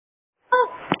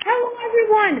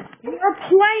everyone! We are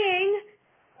playing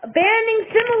Banding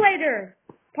Simulator,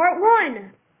 Part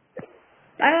 1.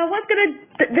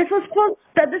 This was supposed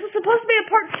to be a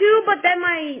Part 2, but then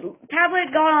my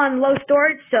tablet got on low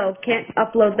storage, so can't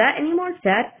upload that anymore,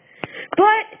 sad.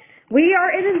 But we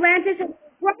are in Atlantis and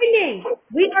grinding.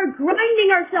 We are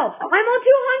grinding ourselves. I'm on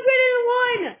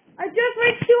 201! I just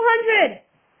reached 200!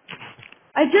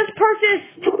 I just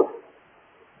purchased...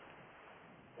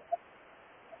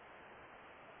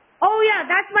 Oh yeah,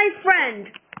 that's my friend,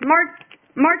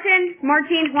 Martin,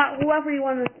 whoever you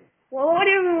want to,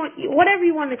 whatever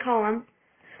you want to call him.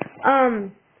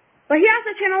 But he has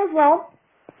a channel as well,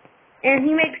 and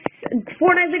he makes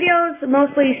Fortnite videos,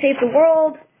 mostly Save the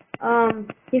World.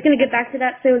 He's gonna get back to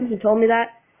that soon. He told me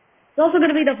that. He's also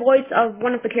gonna be the voice of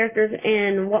one of the characters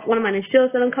in one of my new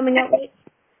shows that I'm coming out with.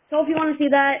 So if you want to see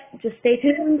that, just stay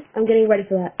tuned. I'm getting ready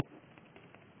for that.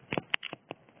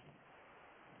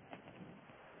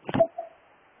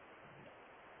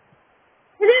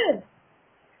 Dude.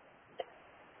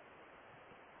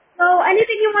 So,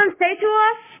 anything you want to say to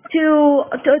us,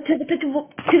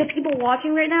 to the people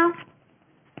watching right now?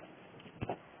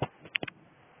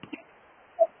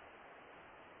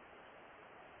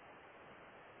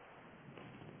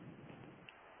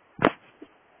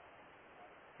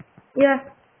 Yeah.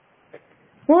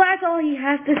 Well, that's all he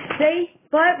has to say.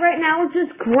 But right now, we're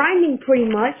just grinding pretty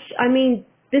much. I mean,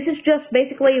 this is just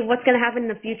basically what's gonna happen in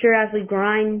the future as we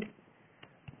grind.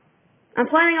 I'm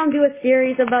planning on doing a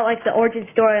series about like the origin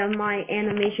story of my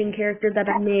animation character that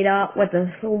I made up with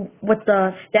the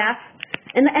staff,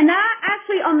 and that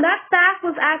actually that staff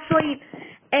was actually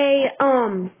a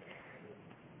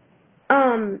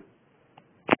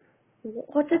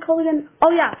what's it called again?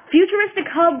 Oh yeah,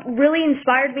 Futuristic Hub really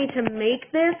inspired me to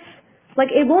make this. Like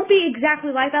it won't be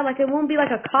exactly like that, like it won't be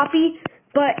like a copy,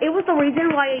 but it was the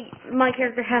reason why my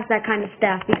character has that kind of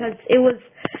staff because it was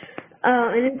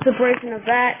an inspiration of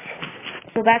that.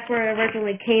 So that's where it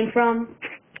originally came from.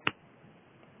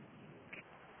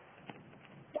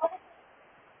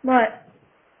 But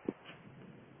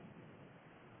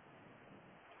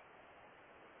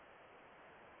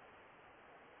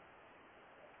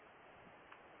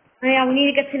yeah, we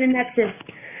need to get to the Nexus.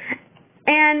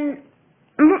 And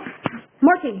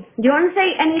Martin, do you want to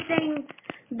say anything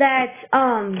that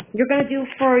you're gonna do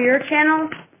for your channel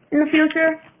in the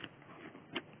future?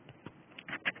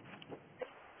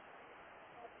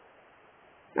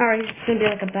 Alright, he's gonna be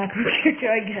like a background character,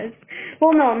 I guess.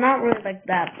 Well, no, not really like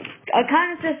that.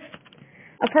 Kind of just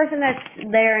a person that's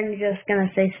there and you're just gonna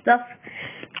say stuff.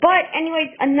 But anyways,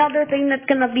 another thing that's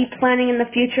gonna be planning in the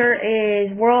future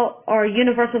is World or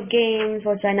Universe of Games,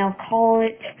 which I now call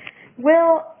it.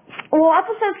 Well,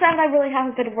 episode 7 I really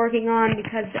haven't been working on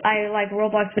because I like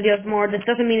Roblox videos more. This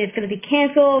doesn't mean it's gonna be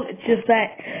canceled. It's just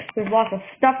that there's lots of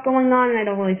stuff going on and I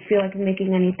don't really feel like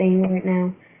making anything right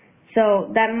now.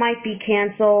 So that might be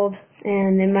canceled,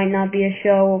 and it might not be a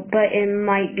show, but it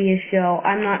might be a show.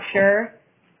 I'm not sure.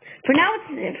 For now,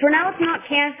 it's not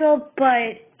canceled,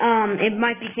 but it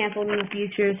might be canceled in the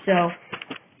future. So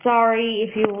sorry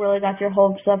if you really got your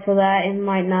hopes up for that. It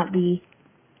might not be.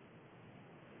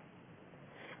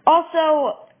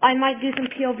 Also, I might do some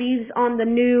POVs on the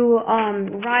new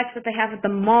rides that they have at the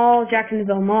mall,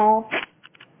 Jacksonville Mall.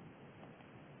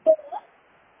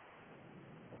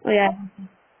 Oh yeah.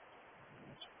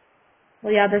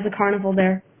 Well, yeah, there's a carnival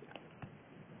there.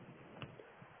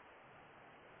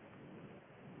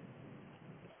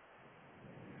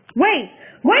 Wait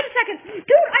a second!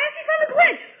 Dude, I actually found a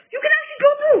glitch! You can actually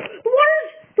go through! The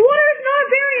water is not a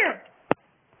barrier!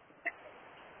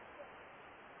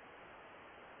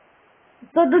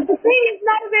 So the thing is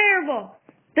not a variable.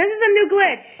 This is a new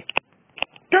glitch.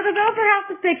 The developer has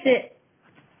to fix it.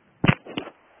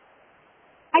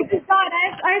 I just died.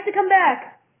 I have to come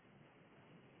back.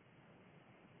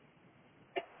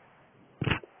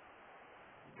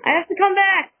 I have to come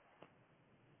back.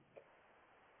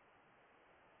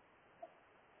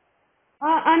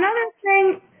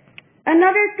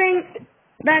 Another thing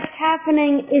that's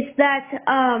happening is that,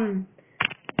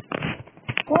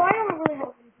 well, I don't really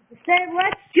have anything to say.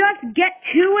 Let's just get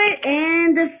to it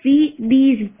and defeat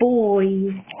these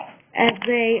boys, as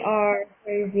they are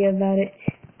crazy about it.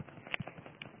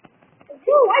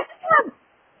 Yo,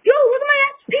 look at my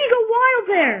HP go wild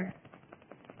there.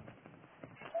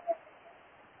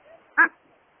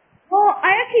 Well,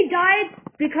 I actually died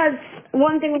because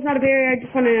one thing was not a barrier. I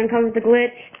just wanted to uncover the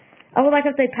glitch. I would like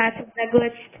if they patched that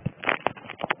glitch.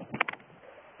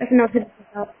 That's enough to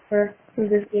out for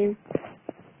this game.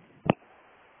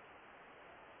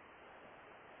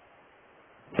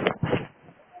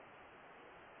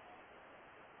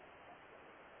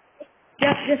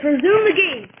 have to just resume the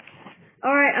game.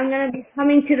 Alright, I'm gonna be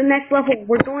coming to the next level.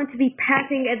 We're going to be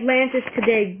passing Atlantis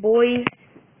today, boys.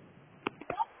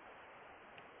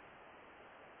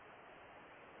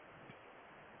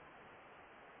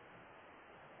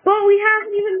 But we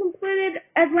haven't even completed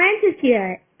Atlantis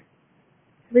yet.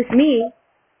 With me.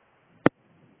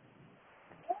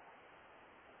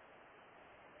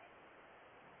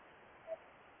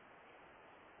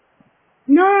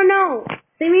 No.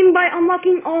 They mean by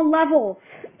unlocking all levels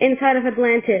inside of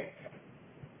Atlantis.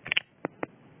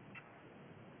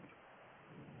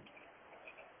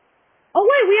 Oh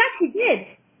wait, we actually did.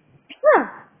 Huh.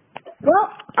 Well,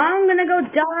 I'm gonna go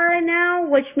die now,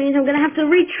 which means I'm gonna have to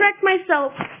retract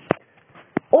myself.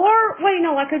 Or, wait,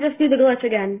 no, I could just do the glitch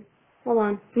again. Hold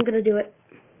on, I'm gonna do it.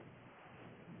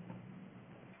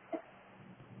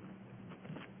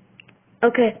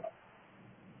 Okay.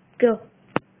 Go.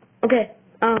 Okay,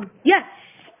 yes!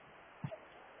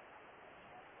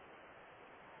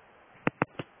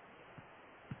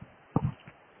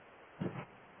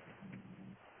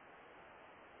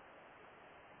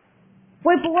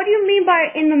 Wait, but what do you mean by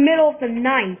in the middle of the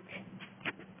night?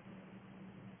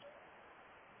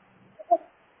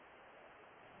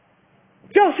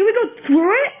 Joe, should we go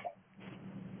through it?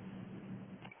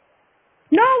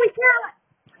 No, we can't!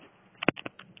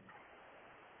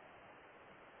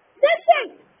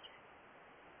 Listen!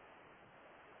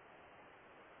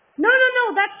 No,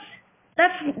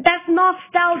 that's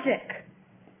nostalgic.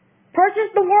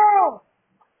 Purchase the world!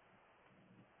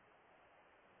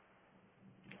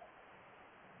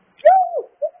 Joe,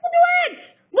 look at the new eggs!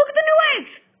 Look at the new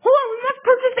eggs! Hold on, we must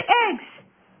purchase the eggs!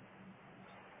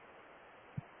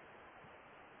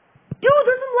 Dude,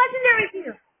 there's some legendaries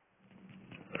here!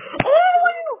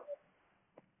 Oh!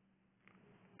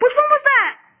 Which one was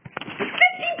that? 50%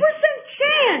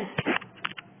 chance!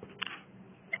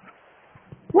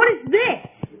 What is this?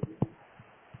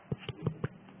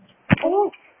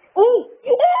 Oh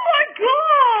my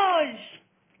gosh!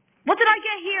 What did I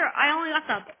get here? I only got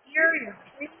the area.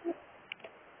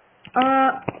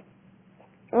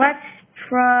 Let's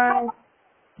try.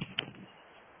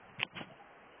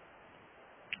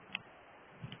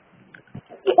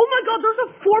 Oh my god, there's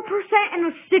a 4% and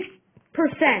a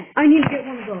 6%. I need to get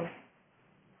one of those.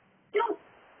 Yo!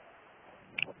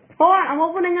 Hold on, I'm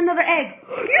opening another egg.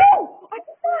 Yo! I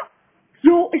did that!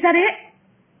 Yo, is that it?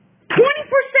 20%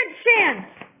 chance!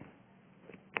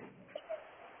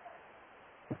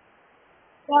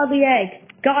 Godly egg.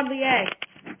 Godly egg.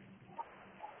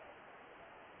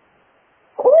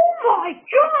 Oh my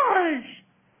gosh!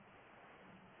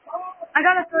 I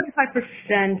got a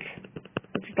 35%.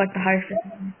 Which is like the highest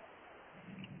percent.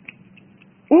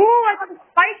 Ooh, I got a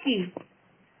spiky.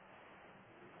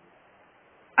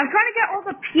 I'm trying to get all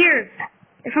the peers.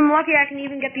 If I'm lucky, I can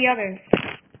even get the others.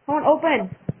 Come on,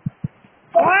 open.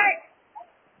 Alright.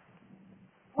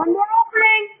 One more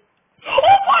opening.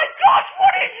 Oh my gosh,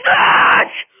 what is that?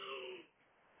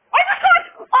 I just got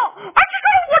a 1%!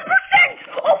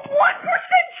 A 1%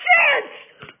 chance!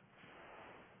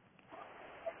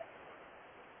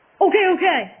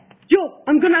 Okay. Yo,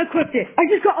 I'm gonna equip it. I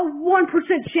just got a 1%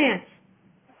 chance.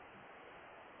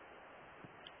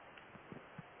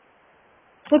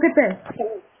 Look at this.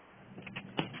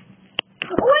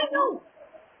 Oh wait, no!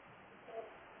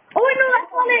 Oh wait, no,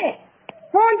 that's not it!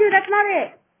 Hold on, dude, that's not it.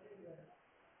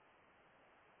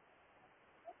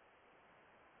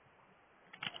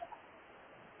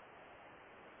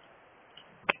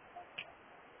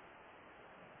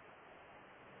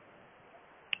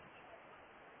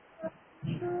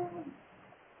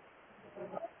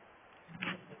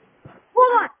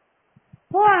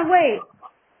 Hold on, wait.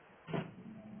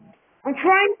 I'm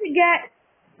trying to get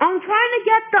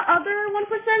the other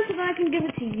 1% so that I can give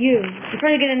it to you. I'm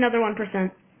trying to get another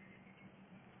 1%.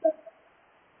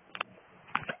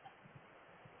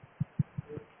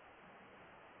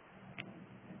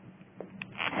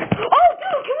 Oh,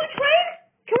 dude, can we trade?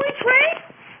 Can we trade?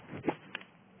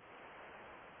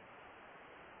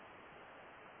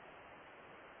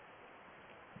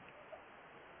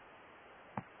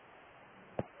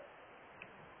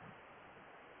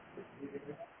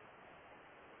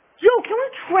 Joe, can we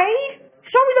trade?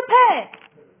 Show me the pet.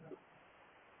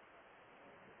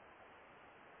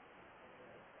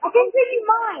 I can trade you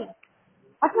mine.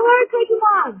 I can learn to trade you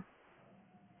mine.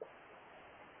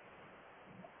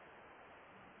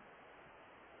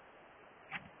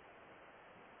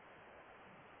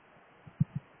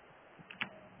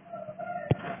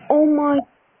 Oh my.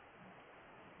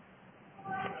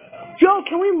 Joe,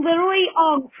 can we literally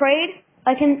trade?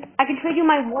 I can trade you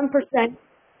my 1%.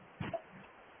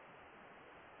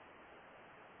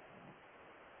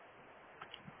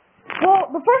 Well,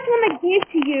 the first one I gave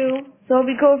to you, so it'll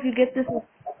be cool if you get this one.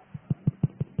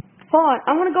 Hold on,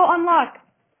 I'm gonna go unlock.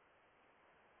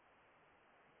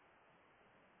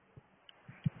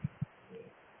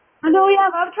 I know, yeah,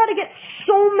 I'm trying to get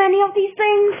so many of these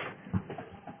things.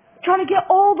 Trying to get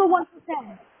all the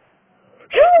 1%.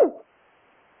 Two!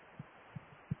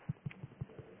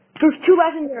 There's 2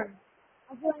 legendary.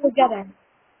 I'm putting together.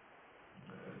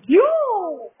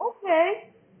 Yo!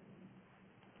 Okay.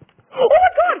 Oh my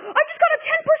god! I just got a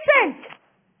 10%!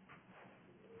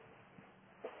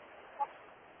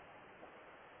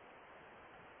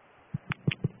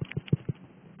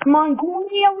 Come on,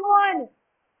 give me a 1!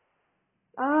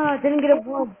 Ah, I didn't get a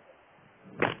 1.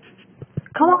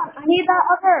 Come on, I need that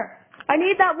other. I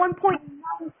need that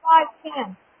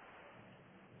 1.95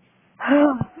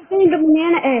 I'm getting the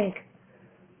banana egg.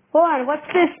 Hold on, what's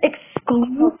this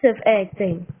exclusive egg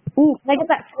thing? Ooh, can I get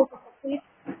that focus, please?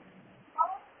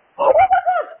 Oh my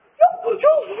god!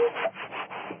 Yo!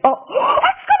 Oh, I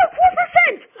just got a 4%!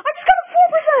 I just got a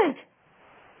 4%!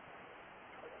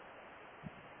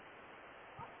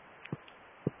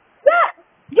 Yeah,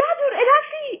 yeah, dude, it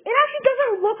actually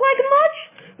doesn't look like much,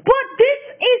 but this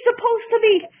is supposed to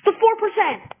be the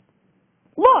 4%.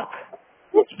 Look,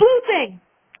 this blue thing.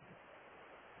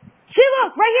 See,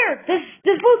 look, right here,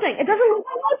 this blue thing. It doesn't look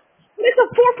like much, but it's a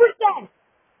 4%.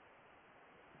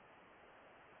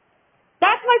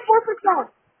 That's my 4%.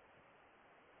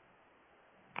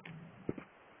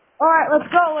 Alright, let's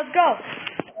go.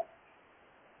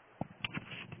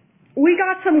 We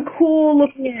got some cool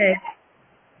looking eggs.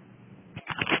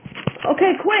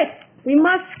 Okay, quick. We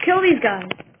must kill these guys.